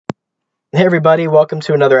Hey everybody, welcome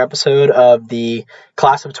to another episode of the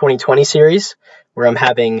Class of 2020 series, where I'm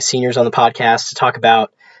having seniors on the podcast to talk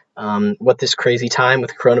about what this crazy time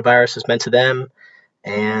with the coronavirus has meant to them,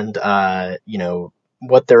 and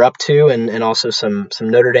what they're up to, and also some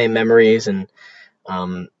Notre Dame memories, and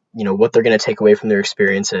what they're going to take away from their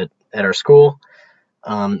experience at our school.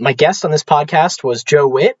 My guest on this podcast was Joe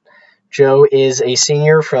Witt. Joe is a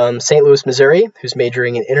senior from St. Louis, Missouri, who's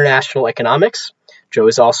majoring in international economics. Joe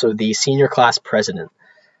is also the senior class president.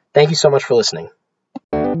 Thank you so much for listening.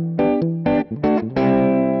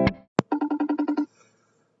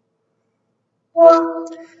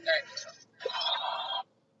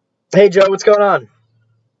 Hey, Joe, what's going on?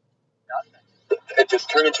 It just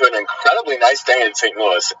turned into an incredibly nice day in St.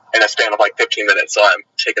 Louis in a span of like 15 minutes, so I'm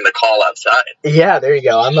taking the call outside. Yeah, there you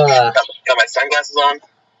go. Got my sunglasses on.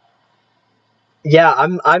 Yeah,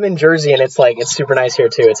 I'm in Jersey, and it's super nice here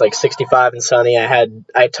too. It's like 65 and sunny.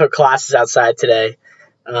 I took classes outside today,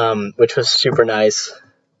 which was super nice.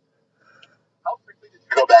 How quickly did you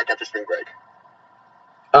go back after spring break?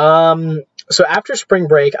 So after spring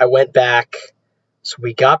break, I went back. So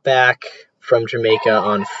we got back from Jamaica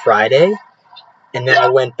on Friday, and then I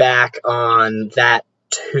went back on that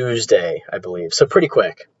Tuesday, I believe. So pretty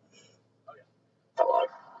quick. How long?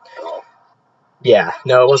 Yeah,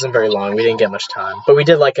 no, it wasn't very long. We didn't get much time, but we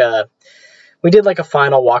did like a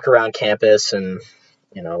final walk around campus, and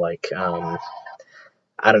I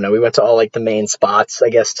don't know. We went to all like the main spots, I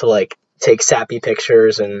guess, to like take sappy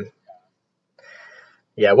pictures, and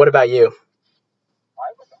yeah. What about you?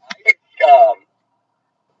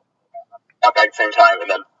 Got back at the same time, and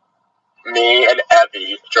then me and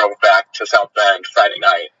Evie drove back to South Bend Friday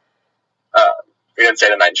night. We didn't stay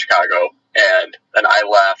the night in Chicago, and then I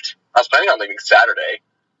left. I was planning on leaving Saturday,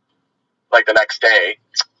 like the next day,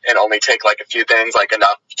 and only take like a few things, like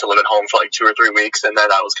enough to live at home for like 2 or 3 weeks, and then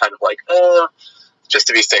I was kind of like, just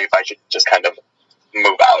to be safe, I should just kind of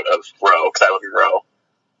move out of Row, because I live in Row.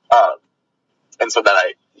 And so then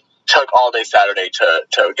I took all day Saturday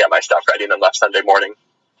to get my stuff ready, and then left Sunday morning.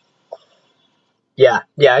 Yeah,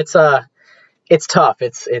 it's tough.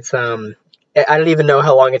 It's I don't even know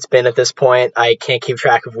how long it's been at this point. I can't keep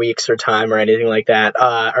track of weeks or time or anything like that.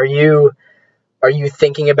 Are you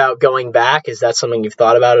thinking about going back? Is that something you've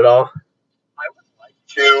thought about at all? I would like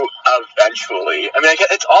to eventually. I mean,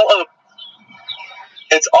 it's all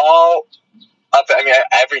up. I mean,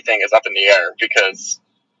 everything is up in the air because,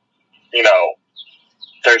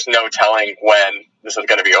 there's no telling when this is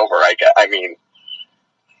going to be over. I mean,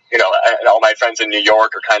 and all my friends in New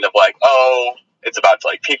York are kind of like, oh, it's about to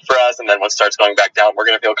like peak for us, and then when it starts going back down, we're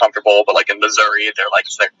going to feel comfortable. But like in Missouri, they're like,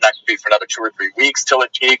 it's not going to be for another 2 or 3 weeks till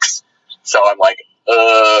it peaks. So I'm like, do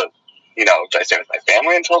I stay with my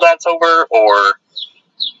family until that's over? Or,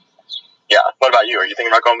 yeah, what about you? Are you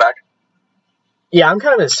thinking about going back? Yeah, I'm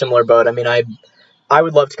kind of in a similar boat. I mean, I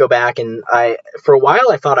would love to go back, and for a while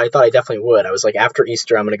I thought I definitely would. I was like, after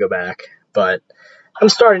Easter, I'm going to go back, but I'm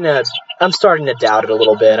starting to doubt it a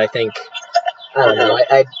little bit. I think, I don't know.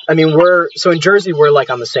 I mean, in Jersey, we're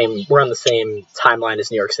on the same timeline as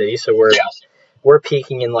New York City, so we're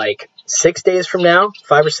peaking in like 6 days from now,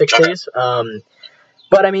 5 or 6 days.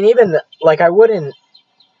 But I mean, even like I don't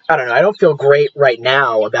know. I don't feel great right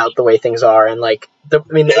now about the way things are, and like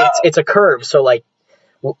it's a curve. So like,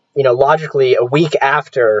 logically, a week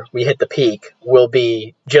after we hit the peak will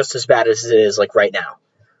be just as bad as it is like right now.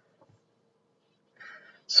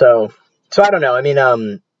 So I don't know. I mean,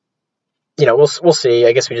 we'll see.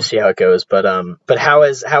 I guess we just see how it goes. But how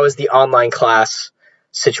has the online class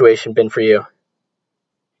situation been for you?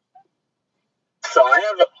 So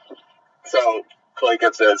Clay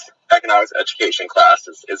gets his economics education class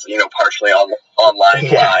is partially online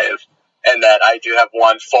live, and then I do have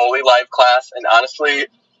one fully live class. And honestly,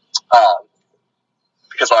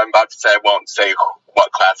 because what I'm about to say, I won't say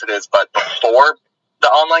what class it is, but before the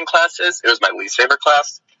online classes, it was my least favorite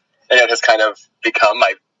class, and it has kind of become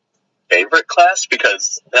my favorite class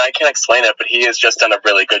because, and I can't explain it, but he has just done a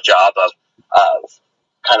really good job of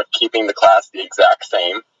kind of keeping the class the exact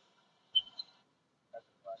same.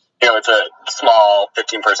 It's a small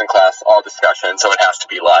 15-person class, all discussion, so it has to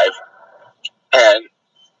be live. And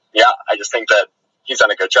yeah, I just think that he's done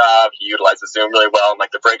a good job. He utilizes Zoom really well in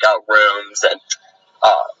like the breakout rooms, and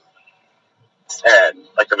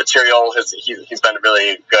like the material. He's been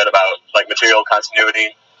really good about like material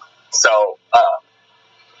continuity. So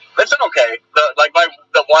it's been okay.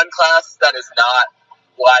 The one class that is not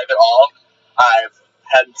live at all, I've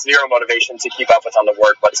had zero motivation to keep up with on the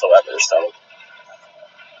work whatsoever. So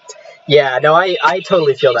yeah, no, I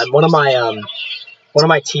totally feel that. One of my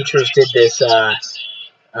teachers did this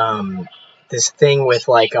this thing with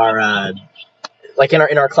like our like in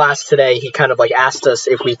our class today. He kind of like asked us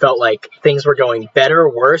if we felt like things were going better,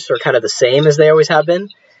 worse, or kind of the same as they always have been.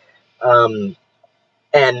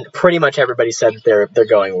 And pretty much everybody said that they're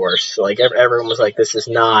going worse. So, like everyone was like, "This is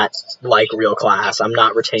not like real class. I'm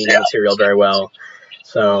not retaining material very well."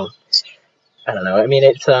 So I don't know. I mean,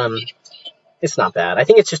 it's not bad. I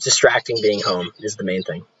think it's just distracting being home is the main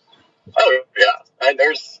thing. Oh yeah, and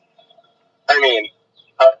there's there's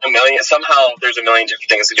a million different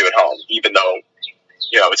things to do at home, even though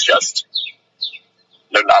it's just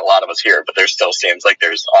there's not a lot of us here, but there still seems like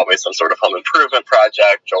there's always some sort of home improvement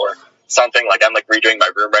project or something. Like I'm like redoing my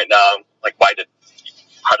room right now. Like how did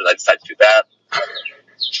I decide to do that?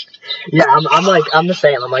 Yeah, I'm the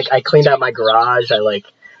same. I'm like I cleaned out my garage.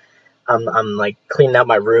 I'm like cleaning out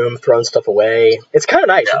my room, throwing stuff away. It's kind of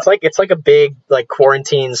nice. Yeah. It's like a big like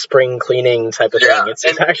quarantine spring cleaning type of thing. It's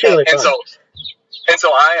actually really fun. And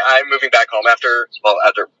so I'm moving back home after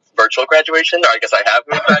virtual graduation. Or I guess I have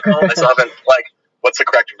moved back home. I still haven't what's the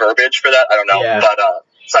correct verbiage for that? I don't know. Yeah. But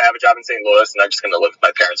so I have a job in St. Louis, and I'm just going to live with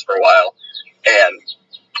my parents for a while. And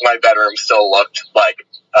my bedroom still looked like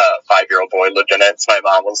a 5-year-old boy lived in it. So my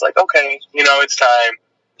mom was like, "Okay, it's time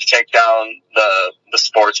to take down the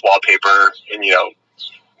sports wallpaper and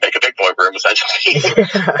make a big boy room essentially."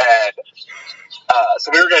 And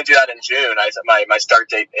so we were going to do that in June. I said my start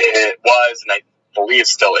date was, and I believe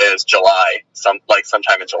still is, July,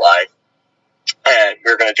 sometime in July. And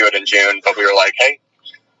we were going to do it in June, but we were like, "Hey,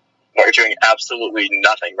 we're doing absolutely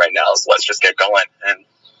nothing right now, so let's just get going." And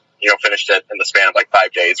finished it in the span of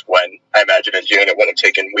 5 days, when I imagine in June it would have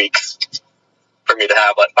taken weeks for me to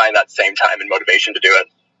find that same time and motivation to do it.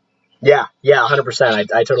 Yeah,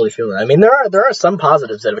 100%. I totally feel that. I mean, there are some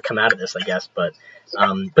positives that have come out of this, I guess, but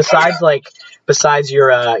besides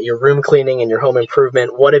your room cleaning and your home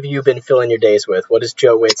improvement, what have you been filling your days with? What does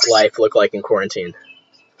Joe Witt's life look like in quarantine?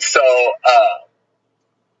 So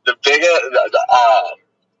the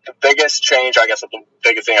biggest change, I guess, the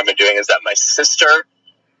biggest thing I've been doing is that my sister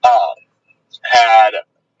had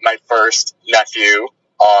my first nephew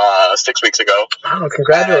 6 weeks ago. Oh,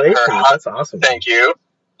 congratulations! That's awesome. Thank you.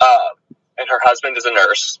 And her husband is a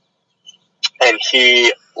nurse, and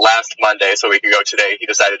he last Monday, so a week ago today, he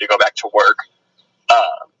decided to go back to work,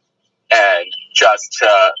 and just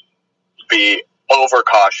to be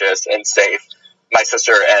overcautious and safe, my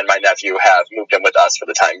sister and my nephew have moved in with us for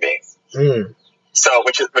the time being. Mm. So,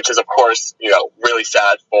 which is of course, really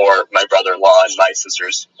sad for my brother-in-law, and my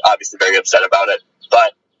sister's obviously very upset about it.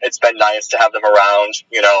 But it's been nice to have them around.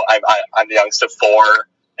 I'm the youngest of 4,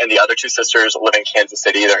 and the other 2 sisters live in Kansas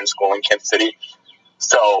City. They're in school in Kansas City.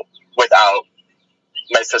 So, without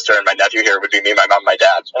my sister and my nephew here, it would be me, my mom, my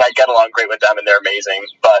dad, and I get along great with them, and they're amazing.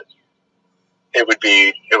 But it would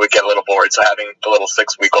get a little bored. So having the little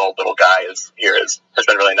 6-week-old little guy has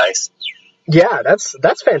been really nice. Yeah, that's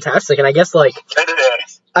fantastic. And I guess I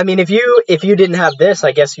mean, if you didn't have this,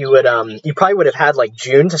 I guess you would you probably would have had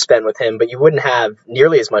June to spend with him, but you wouldn't have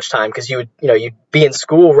nearly as much time because you'd be in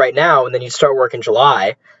school right now, and then you'd start work in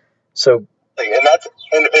July. So, and that's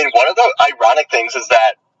and one of the ironic things is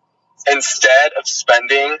that instead of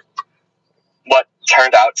spending what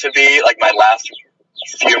turned out to be my last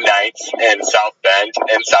few nights in South Bend,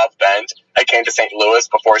 I came to St. Louis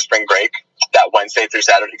before spring break that Wednesday through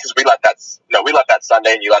Saturday, because we left that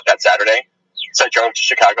Sunday and you left that Saturday. So I drove to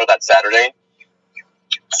Chicago that Saturday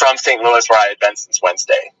from St. Louis, where I had been since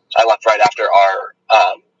Wednesday. I left right after our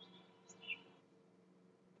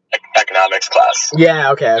economics class.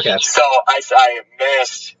 Yeah, okay. So I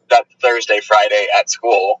missed that Thursday, Friday at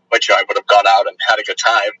school, which I would have gone out and had a good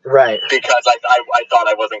time. Right. Because I thought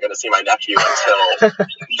I wasn't going to see my nephew until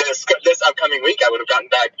this upcoming week. I would have gotten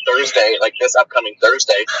back Thursday, this upcoming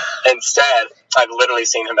Thursday. Instead, I've literally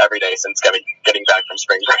seen him every day since getting back from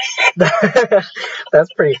spring break.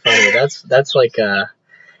 That's pretty funny. That's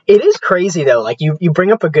it is crazy though. You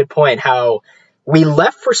bring up a good point, how we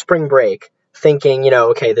left for spring break thinking,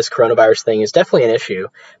 okay, this coronavirus thing is definitely an issue,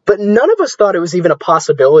 but none of us thought it was even a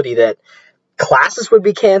possibility that classes would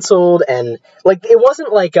be canceled. And it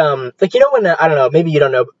wasn't when, I don't know, maybe you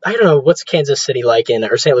don't know, I don't know what's Kansas City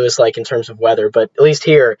or St. Louis in terms of weather, but at least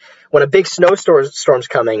here, when a big snowstorm's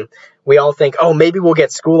coming, we all think, oh, maybe we'll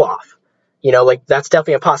get school off. That's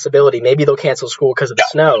definitely a possibility. Maybe they'll cancel school because of the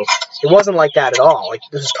snow. It wasn't like that at all.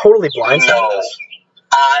 This is totally blindsided us.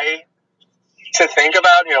 To think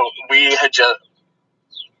about, we had just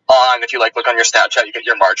if you look on your Snapchat, you get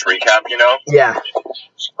your March recap, Yeah.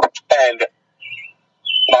 And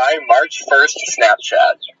my March 1st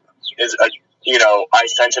Snapchat is I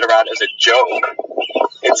sent it around as a joke.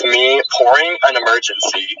 It's me pouring an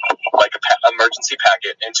emergency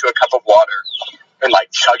packet into a cup of water and like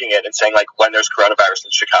chugging it and saying like, when there's coronavirus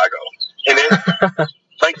in Chicago. And it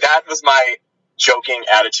like that was my joking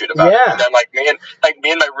attitude about it. And then like me and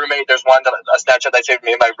my roommate, there's a Snapchat I saved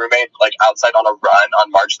me and my roommate like outside on a run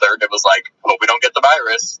on March 3rd. It was like, hope we don't get the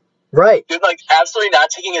virus. Right. Dude, like absolutely not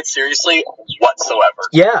taking it seriously whatsoever.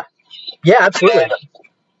 Yeah. Yeah, absolutely.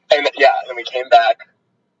 And we came back.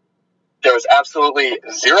 There was absolutely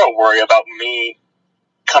zero worry about me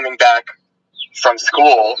coming back from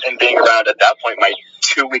school and being around at that point my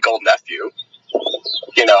 2-week-old nephew.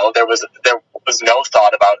 You know, there was no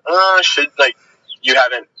thought about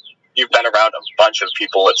you've been around a bunch of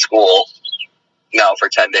people at school now for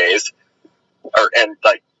 10 days, whereas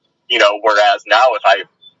now if I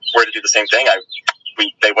were to do the same thing,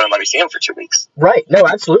 they wouldn't let me see him for 2 weeks. Right. No,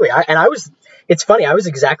 absolutely. It's funny. I was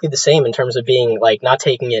exactly the same in terms of being like not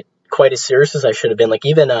taking it quite as serious as I should have been. Like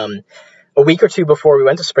even a week or two before we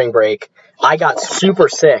went to spring break, I got super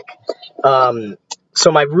sick. So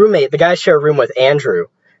my roommate, the guy I share a room with, Andrew,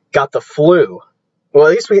 got the flu. Well,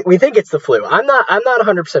 at least we think it's the flu. I'm not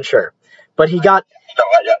 100% sure, but he got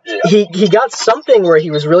he got something where he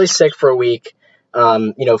was really sick for a week.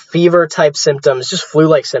 Fever type symptoms, just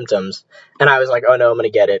flu-like symptoms. And I was like, oh no, I'm going to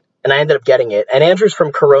get it. And I ended up getting it. And Andrew's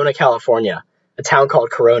from Corona, California, a town called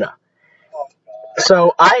Corona.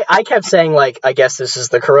 So I kept saying like, I guess this is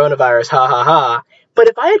the coronavirus, ha ha ha. But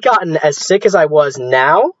if I had gotten as sick as I was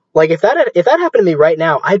now, like if that happened to me right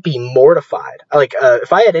now, I'd be mortified. Like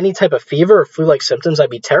if I had any type of fever or flu-like symptoms, I'd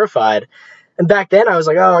be terrified. And back then I was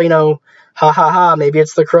like, oh, ha ha ha, maybe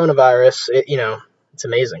it's the coronavirus. It's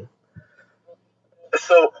amazing.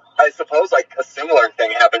 So I suppose like a similar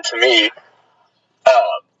thing happened to me.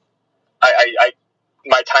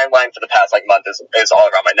 My timeline for the past like month is all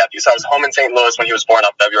around my nephew. So I was home in St. Louis when he was born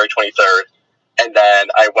on February 23rd, and then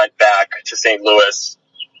I went back to St. Louis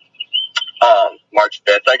March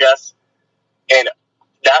 5th, I guess. And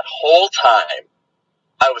that whole time,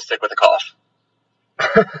 I was sick with a cough.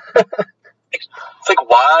 It's like,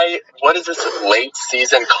 why? What is this late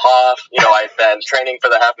season cough? I've been training for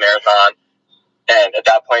the half marathon, and at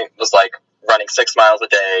that point was like running 6 miles a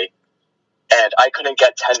day. And I couldn't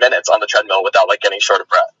get 10 minutes on the treadmill without like getting short of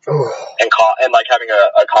breath and like having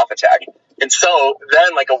a cough attack. And so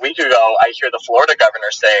then like a week ago, I hear the Florida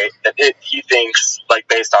governor say that he thinks, like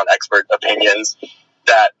based on expert opinions,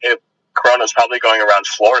 that Corona's probably going around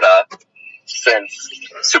Florida since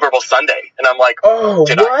Super Bowl Sunday. And I'm like, oh, what?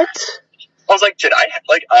 I was like, did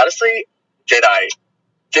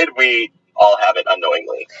we all have it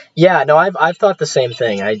unknowingly? Yeah, no, I've thought the same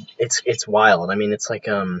thing. It's wild. I mean, it's like,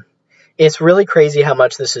 it's really crazy how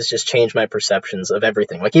much this has just changed my perceptions of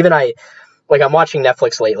everything. Like even I'm watching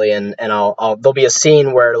Netflix lately, and there'll be a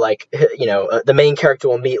scene where like the main character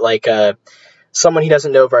will meet like someone he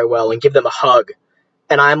doesn't know very well and give them a hug,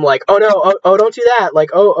 and I'm like, oh no, oh don't do that.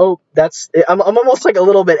 Like I'm almost like a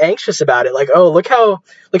little bit anxious about it. Like look how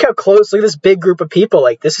close, look at this big group of people.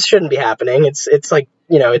 Like this shouldn't be happening. It's like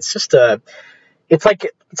it's just it's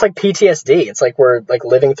like PTSD. It's like we're like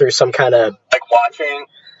living through some kind of like watching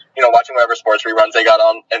whatever sports reruns they got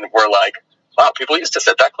on, and we're like, wow, people used to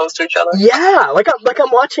sit that close to each other? Yeah, like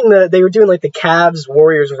I'm watching they were doing like the Cavs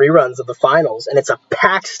Warriors reruns of the finals, and it's a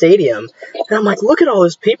packed stadium, and I'm like, look at all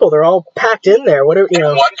those people, they're all packed in there. What are If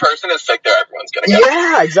one person is sick there, everyone's gonna get it.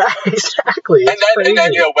 Yeah, exactly. And then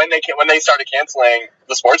when they started canceling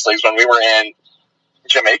the sports leagues when we were in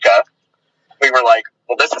Jamaica, we were like,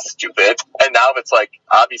 well, this is stupid. And now it's like,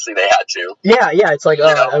 obviously they had to. Yeah, it's like,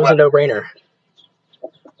 that was a no-brainer.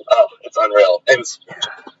 Oh, it's unreal. And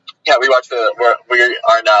yeah, we are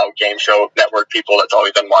now game show network people. That's all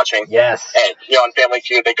we've been watching. Yes. And on Family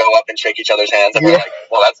Feud, they go up and shake each other's hands, and we're like,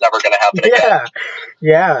 well, that's never going to happen again.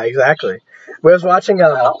 Yeah, exactly. I was watching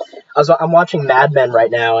I'm watching Mad Men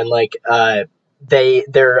right now, and like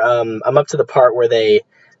they're I'm up to the part where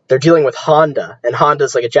they're dealing with Honda, and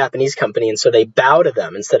Honda's like a Japanese company, and so they bow to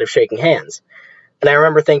them instead of shaking hands. And I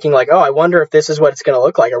remember thinking like, oh, I wonder if this is what it's going to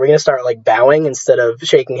look like. Are we going to start like bowing instead of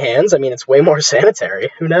shaking hands? I mean, it's way more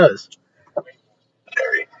sanitary. Who knows?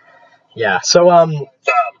 Very. Yeah. So you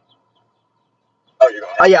go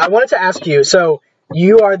ahead. yeah, I wanted to ask you. So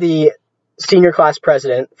you are the senior class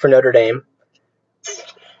president for Notre Dame.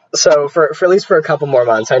 So for at least for a couple more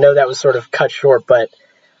months. I know that was sort of cut short, but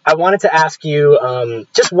I wanted to ask you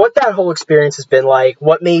just what that whole experience has been like.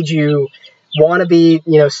 What made you want to be,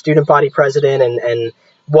 student body president, and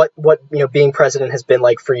what being president has been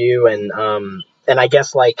like for you, and I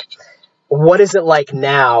guess like what is it like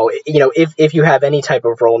now, if you have any type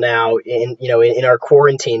of role now in our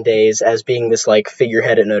quarantine days as being this like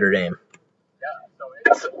figurehead at Notre Dame? Yeah, so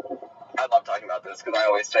I love talking about this because I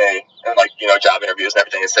always say, in like, you know, job interviews and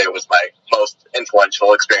everything, I say it was my most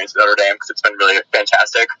influential experience at Notre Dame because it's been really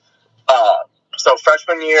fantastic. So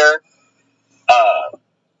freshman year,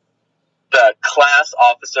 the class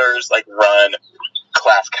officers like run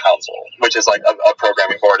class council, which is like a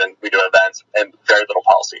programming board, and we do events and very little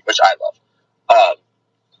policy, which I love.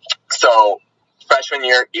 So freshman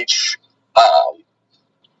year, each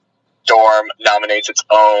dorm nominates its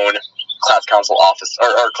own class council office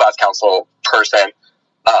or class council person.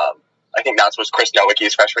 I think that was Chris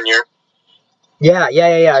Nowicki's freshman year. Yeah,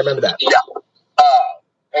 I remember that. Yeah.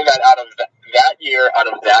 And then out of that year, out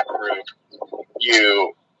of that group,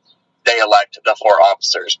 they elect the 4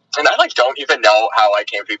 officers. And I like don't even know how I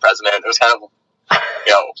came to be president. It was kind of,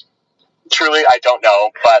 you know, truly I don't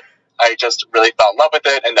know, but I just really fell in love with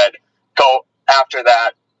it. And then go after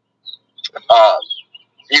that,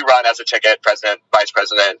 you run as a ticket, president, vice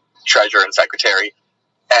president, treasurer, and secretary.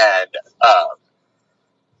 And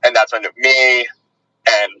that's when me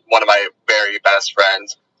and one of my very best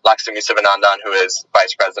friends, Lakshmi Sivanandan, who is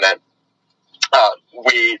vice president,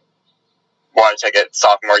 we won a ticket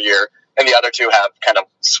sophomore year, and the other 2 have kind of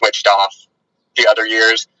switched off the other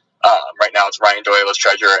years. Right now it's Ryan Doyle as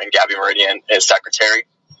treasurer and Gabby Meridian is secretary,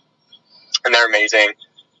 and they're amazing.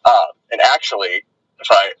 And actually,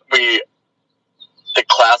 the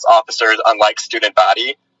class officers, unlike student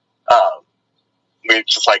body, we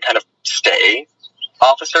just like kind of stay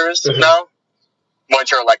officers now. Once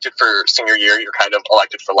you're elected for senior year, you're kind of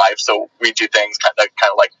elected for life. So we do things kind of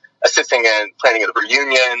like assisting in planning of the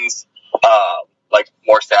reunions, like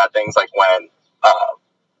more sad things like when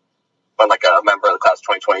like a member of the class of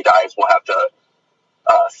 2020 dies, we'll have to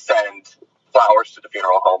send flowers to the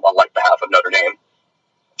funeral home on like behalf of Notre Dame.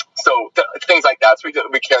 So things like that. So we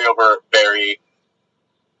carry over very,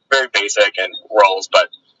 very basic and roles, but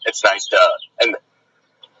it's nice to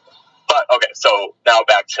But okay, so now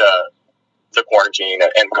back to the quarantine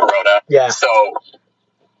and Corona. Yeah. So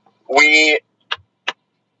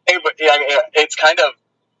it's kind of,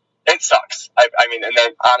 it sucks. I mean, and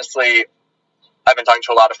then honestly, I've been talking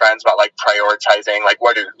to a lot of friends about like prioritizing, like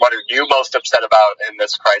what are you most upset about in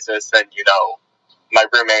this crisis? And you know, my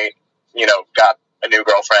roommate, you know, got a new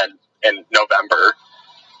girlfriend in November,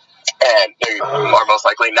 and they are most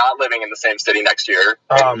likely not living in the same city next year.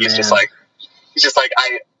 And he's just like,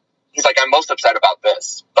 I'm most upset about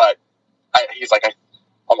this, but he's like, I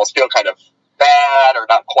almost feel kind of bad or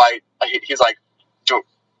not quite. He's like, do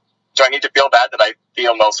I need to feel bad that I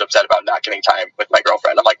feel most upset about not getting time with my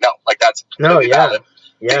girlfriend? I'm like, no, like that's really valid.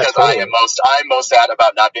 Yeah, because totally. I'm most sad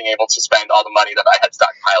about not being able to spend all the money that I had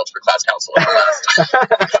stockpiled for class council for the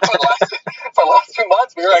last 2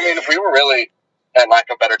 months. We were really, and lack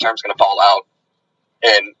of better terms, going to fall out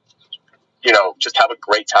and, you know, just have a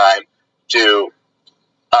great time. You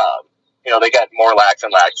know, they get more lax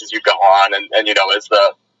and lax as you go on, and you know, as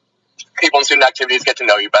the people in student activities get to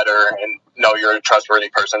know you better and know you're a trustworthy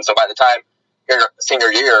person. So by the time you're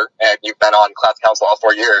senior year and you've been on class council all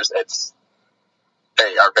 4 years,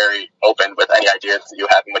 they are very open with any ideas that you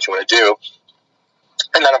have and what you want to do.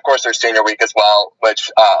 And then of course there's senior week as well,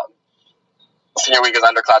 which senior week is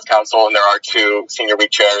under class council, and there are 2 senior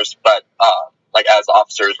week chairs, but like as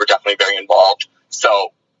officers, we're definitely very involved.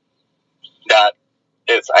 So that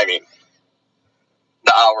is, I mean,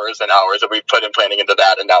 the hours and hours that we put in planning into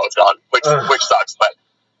that, and now it's gone, which sucks. But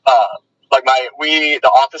like the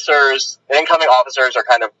officers, the incoming officers are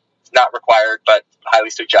kind of not required, but highly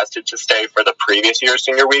suggested to stay for the previous year's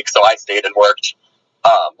senior week. So I stayed and worked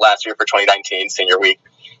last year for 2019 senior week.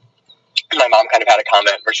 And my mom kind of had a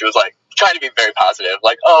comment where she was like, trying to be very positive,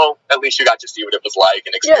 like, oh, at least you got to see what it was like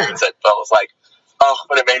and experience it. But I was like, oh,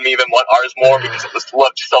 but it made me even want ours more because it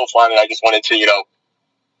looked so fun, and I just wanted to, you know,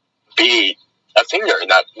 be a senior in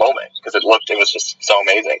that moment because it was just so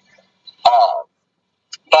amazing.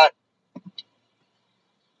 But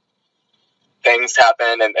things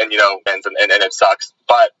happen, and you know, and it sucks.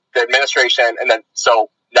 But the administration, and then so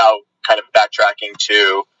now kind of backtracking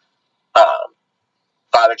to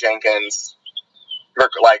Father Jenkins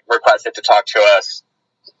requested to talk to us.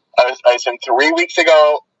 I said 3 weeks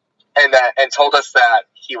ago, and told us that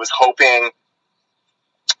he was hoping.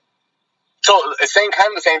 So saying kind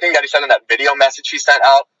of the same thing that he said in that video message he sent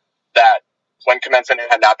out, that when commencement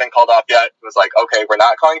had not been called off yet, it was like, okay, we're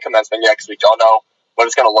not calling commencement yet because we don't know what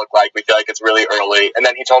it's going to look like. We feel like it's really early. And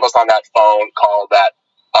then he told us on that phone call that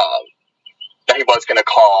he was going to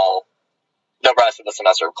call the rest of the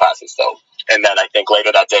semester of classes. So, and then I think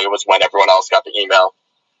later that day was when everyone else got the email.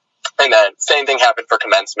 And then same thing happened for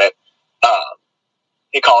commencement.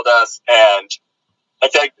 He called us, and I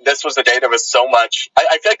feel like this was the day there was so much.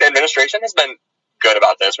 I feel like the administration has been good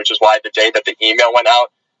about this, which is why the day that the email went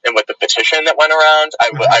out and with the petition that went around,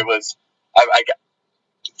 I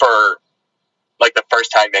for like the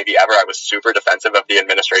first time maybe ever, I was super defensive of the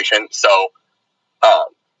administration. So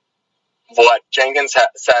what Jenkins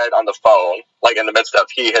said on the phone, like in the midst of,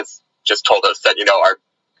 he has just told us that, our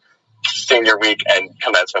senior week and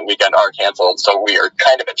commencement weekend are canceled, so we are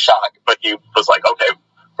kind of in shock. But he was like, okay,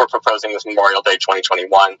 we're proposing this Memorial Day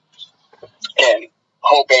 2021 and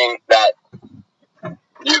hoping that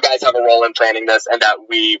you guys have a role in planning this and that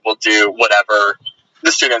we will do whatever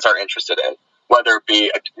the students are interested in, whether it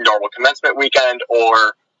be a normal commencement weekend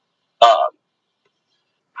or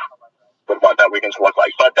what that weekend should look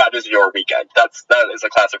like. But that is your weekend. That is a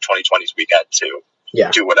class of 2020's weekend to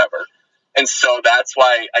do whatever. And so that's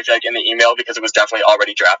why I feel like in the email, because it was definitely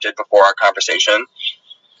already drafted before our conversation,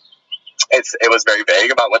 it was very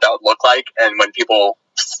vague about what that would look like. And when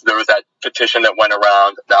there was that petition that went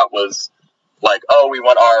around that was like, oh, we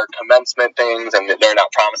want our commencement things and they're not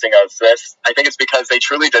promising us this. I think it's because they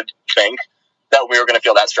truly did think that we were going to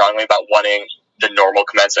feel that strongly about wanting the normal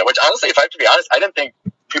commencement, which honestly, if I have to be honest, I didn't think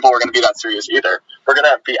people were going to be that serious either. We're going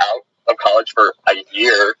to be out of college for a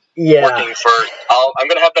year. Working for, I'm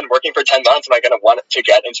going to have been working for 10 months. Am I going to want to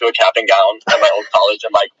get into a cap and gown at my old college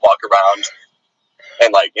and like walk around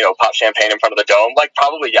and like, pop champagne in front of the dome? Like,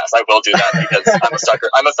 probably yes, I will do that because I'm a sucker.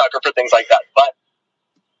 I'm a sucker for things like that. But,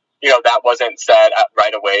 that wasn't said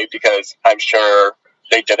right away because I'm sure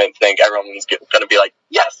they didn't think everyone was going to be like,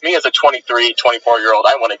 yes, me as a 23, 24-year-old,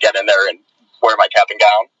 I want to get in there and wear my cap and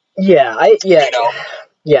gown. Yeah,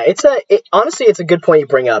 honestly, it's a good point you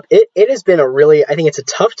bring up. It has been I think it's a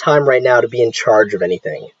tough time right now to be in charge of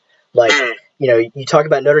anything. Like, you talk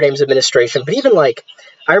about Notre Dame's administration, but even like,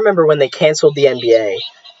 I remember when they canceled the NBA,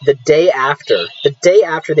 the day after they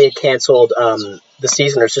had canceled the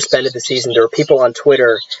season or suspended the season, there were people on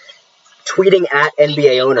Twitter tweeting at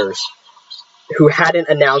NBA owners who hadn't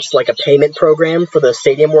announced like a payment program for the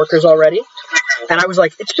stadium workers already. And I was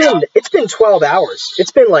like, it's been 12 hours.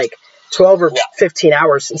 It's been like 12 or 15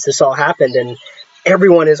 hours since this all happened, and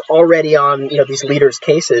everyone is already on these leaders'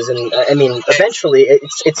 cases. And I mean, eventually,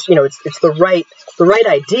 it's the right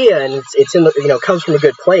idea, and it's in the comes from a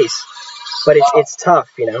good place, but it's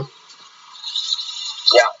tough, Yeah, I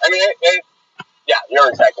mean, you're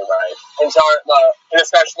exactly right. And so, and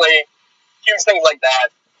especially huge things like that.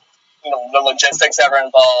 The logistics that are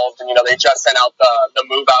involved, and they just sent out the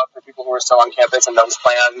move out for people who are still on campus and those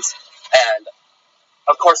plans, and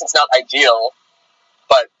of course, it's not ideal,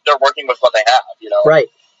 but they're working with what they have, Right.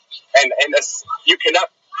 And this, you can never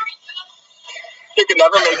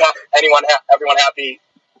make everyone happy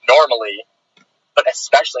normally, but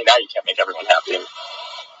especially now you can't make everyone happy.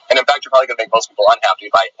 And in fact, you're probably going to make most people unhappy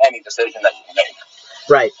by any decision that you make.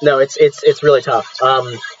 Right. No, it's really tough.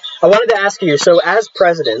 I wanted to ask you, so as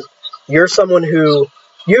president, you're someone who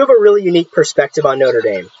you have a really unique perspective on Notre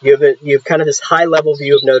Dame. You have kind of this high level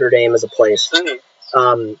view of Notre Dame as a place.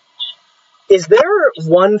 Mm-hmm. Is there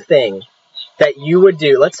one thing that you would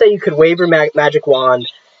do? Let's say you could wave your magic wand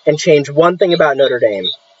and change one thing about Notre Dame.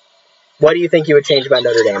 What do you think you would change about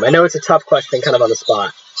Notre Dame? I know it's a tough question, kind of on the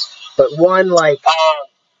spot, but one like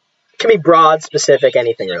it can be broad, specific,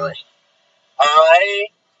 anything really.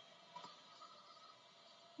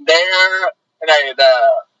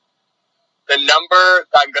 The number,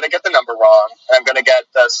 I'm going to get the number wrong, and I'm going to get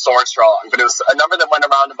the source wrong, but it was a number that went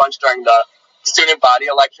around a bunch during the student body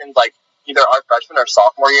elections, like either our freshman or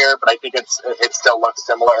sophomore year, but I think it still looks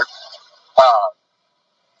similar.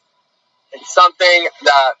 It's something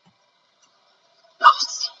that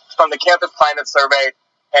from the Campus Climate Survey,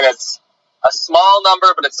 and it's a small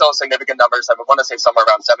number, but it's still a significant number, so I want to say somewhere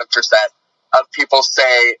around 7% of people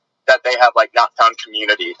say that they have like not found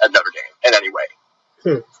community at Notre Dame in any way.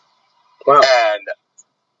 Wow. And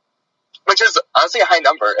which is honestly a high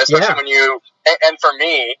number, especially when and for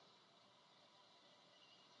me,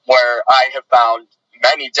 where I have found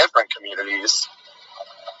many different communities,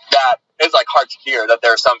 that is like hard to hear that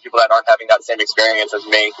there are some people that aren't having that same experience as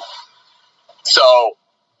me. So,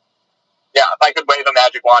 yeah, if I could wave a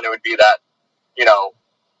magic wand, it would be that,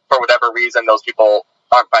 for whatever reason, those people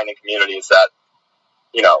aren't finding communities that,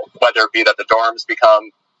 whether it be that the dorms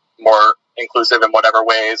become more inclusive in whatever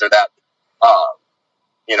ways, or that,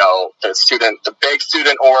 the big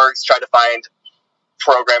student orgs try to find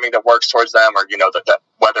programming that works towards them, or,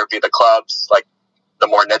 whether it be the clubs, like the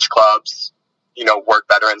more niche clubs, work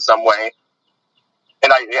better in some way.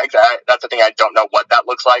 And that's the thing, I don't know what that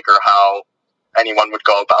looks like or how anyone would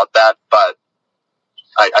go about that, but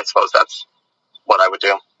I suppose that's what I would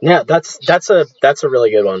do. Yeah, that's a really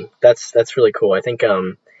good one. That's really cool. I think,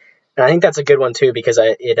 and I think that's a good one too, because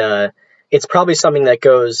it's probably something that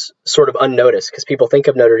goes sort of unnoticed because people think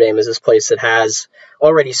of Notre Dame as this place that has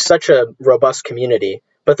already such a robust community,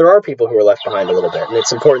 but there are people who are left behind a little bit, and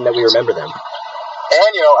it's important that we remember them. And,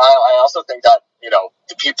 I also think that,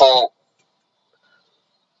 the people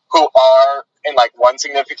who are in, like, one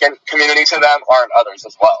significant community to them aren't others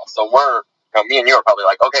as well. So me and you are probably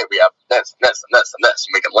like, okay, we have this, and this, and this, and this,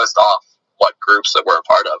 and we can list off what groups that we're a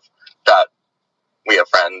part of that we have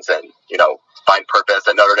friends and, find purpose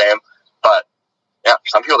at Notre Dame. But, yeah, for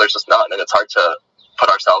some people there's just none, and it's hard to put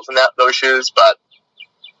ourselves in those shoes, but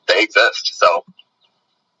they exist, so.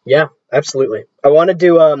 Yeah, absolutely. I want to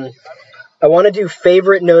do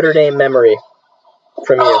favorite Notre Dame memory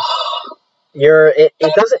from you.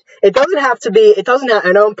 It doesn't have to be.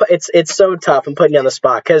 I know it's so tough. I'm putting you on the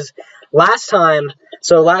spot because last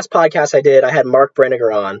podcast I did, I had Mark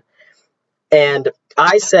Brenniger on, and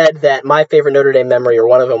I said that my favorite Notre Dame memory, or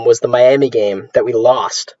one of them, was the Miami game that we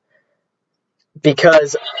lost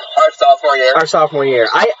because our sophomore year.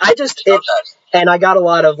 And I got a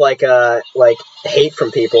lot of like hate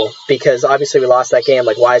from people because obviously we lost that game.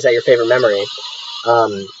 Like, why is that your favorite memory?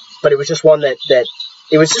 But it was just one that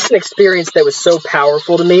it was just an experience that was so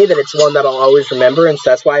powerful to me that it's one that I'll always remember, and so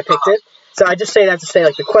that's why I picked it. So I just say that to say,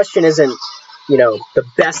 like, the question isn't, the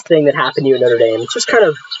best thing that happened to you at Notre Dame. It's just kind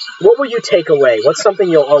of, what will you take away? What's something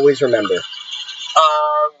you'll always remember?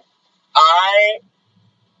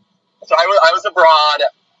 I was abroad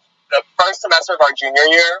the first semester of our junior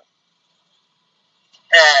year,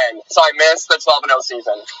 and so I missed the 12-0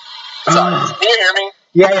 season. Sorry, can you hear me?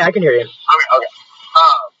 Yeah, I can hear you. Okay.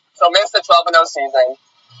 So missed the 12-0 season,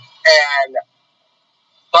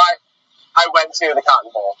 but I went to the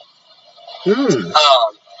Cotton Bowl.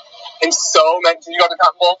 And so many. Did you go to the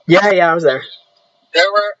Cotton Bowl? Yeah, I was there.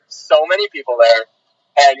 There were so many people there,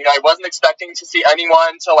 and I wasn't expecting to see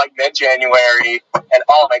anyone till like mid-January. And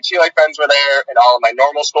all of my cheerleading friends were there, and all of my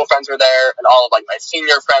normal school friends were there, and all of like my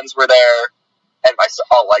senior friends were there, and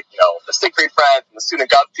the Siegfried friends and the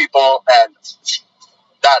student gov people, and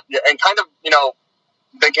that, and kind of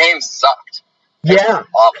the game sucked. Yeah.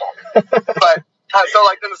 Awful. But, so,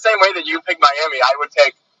 like, in the same way that you picked Miami, I would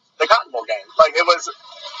take the Cotton Bowl game. Like, it was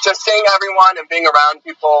just seeing everyone and being around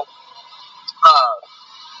people.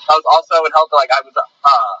 I was also, it helped, like, I was,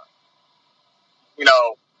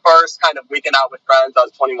 first kind of weekend out with friends. I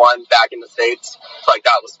was 21 back in the States. So, like,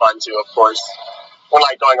 that was fun, too, of course. Or,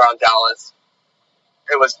 like, going around Dallas.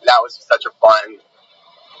 That was just such a fun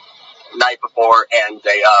night before and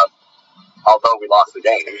day of. Although we lost the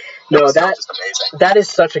game. No, just amazing. That is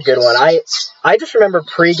such a good one. I just remember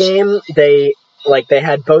pregame, they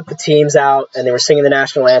had both the teams out and they were singing the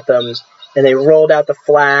national anthem and they rolled out the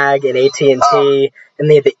flag at AT&T and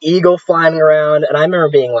they had the eagle flying around, and I remember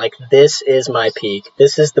being like, this is my peak.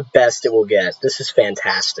 This is the best it will get. This is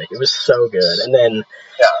fantastic. It was so good. And then,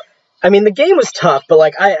 I mean, the game was tough, but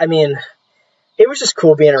like it was just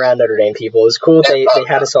cool being around Notre Dame people. It was cool they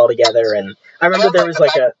had us all together, and I remember there was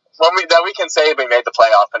like a. That we can say we made the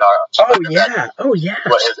playoff in our. Oh yeah.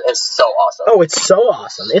 It's so awesome. Oh, it's so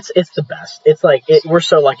awesome. It's the best. It's like we're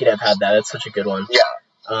so lucky to have had that. It's such a good one. Yeah.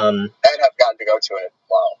 And have gotten to go to it.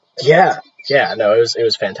 Wow. Yeah. No, it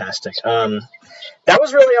was fantastic. That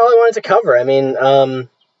was really all I wanted to cover. I mean,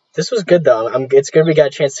 this was good though. It's good we got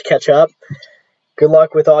a chance to catch up. Good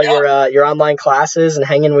luck with all your online classes and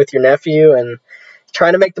hanging with your nephew and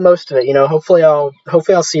trying to make the most of it. Hopefully I'll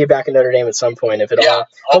see you back in Notre Dame at some point if it all.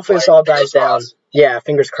 Hopefully this all dies down. Crossed. Yeah,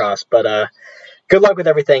 fingers crossed. But good luck with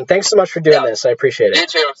everything. Thanks so much for doing this. I appreciate it. You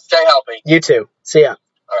too. Stay healthy. You too. See ya.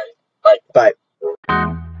 All right. Bye.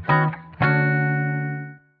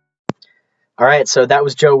 All right. So that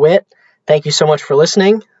was Joe Witt. Thank you so much for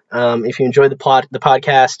listening. If you enjoyed the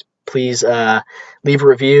podcast, please leave a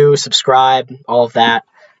review, subscribe, all of that.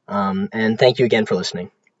 And thank you again for listening.